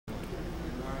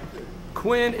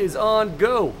Quinn is on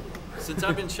go. Since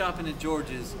I've been shopping at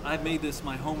George's, I've made this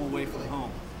my home away from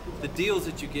home. The deals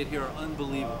that you get here are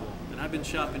unbelievable, and I've been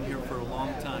shopping here for a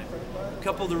long time. A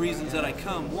couple of the reasons that I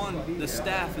come: one, the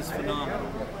staff is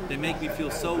phenomenal. They make me feel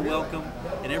so welcome,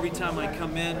 and every time I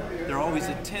come in, they're always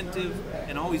attentive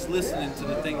and always listening to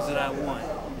the things that I want.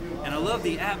 And I love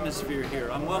the atmosphere here.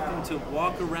 I'm welcome to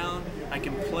walk around, I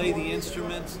can play the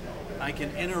instruments, I can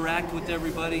interact with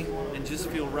everybody, and just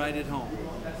feel right at home.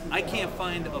 I can't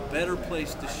find a better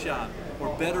place to shop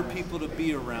or better people to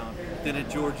be around than at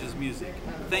George's Music.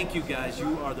 Thank you guys,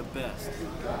 you are the best.